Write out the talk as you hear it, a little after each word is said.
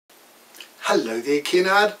Hello there,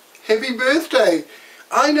 Kennard. Happy birthday.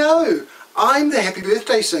 I know, I'm the Happy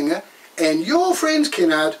Birthday Singer, and your friends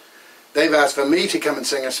Kennard, they've asked for me to come and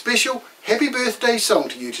sing a special happy birthday song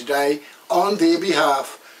to you today on their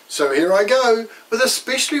behalf. So here I go with a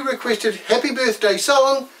specially requested happy birthday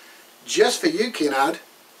song just for you, Kennard.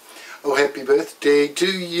 Oh, happy birthday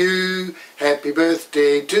to you, happy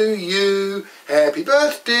birthday to you, happy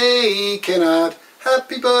birthday, Kennard,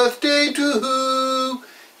 happy birthday to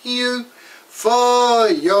you. For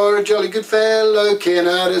you're a jolly good fellow,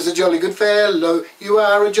 Kennard is a jolly good fellow, you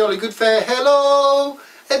are a jolly good fellow,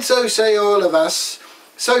 and so say all of us,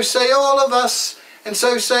 so say all of us, and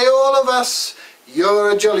so say all of us.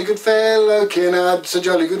 You're a jolly good fellow, Kennard's a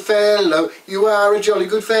jolly good fellow, you are a jolly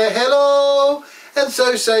good fellow, and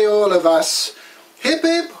so say all of us. Hip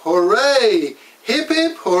hip hooray, hip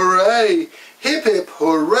hip hooray, hip hip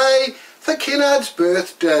hooray for Kennard's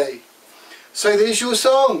birthday. So there's your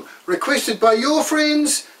song, requested by your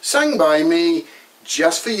friends, sung by me,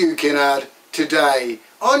 just for you, Kennard, today,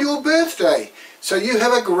 on your birthday. So you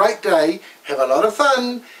have a great day, have a lot of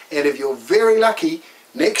fun, and if you're very lucky,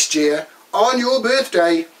 next year, on your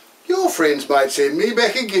birthday, your friends might send me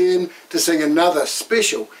back again to sing another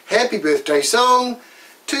special happy birthday song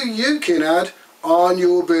to you, Kennard, on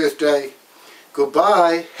your birthday.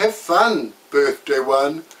 Goodbye, have fun, birthday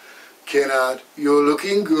one. Kennard, you're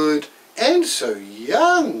looking good and so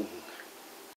young.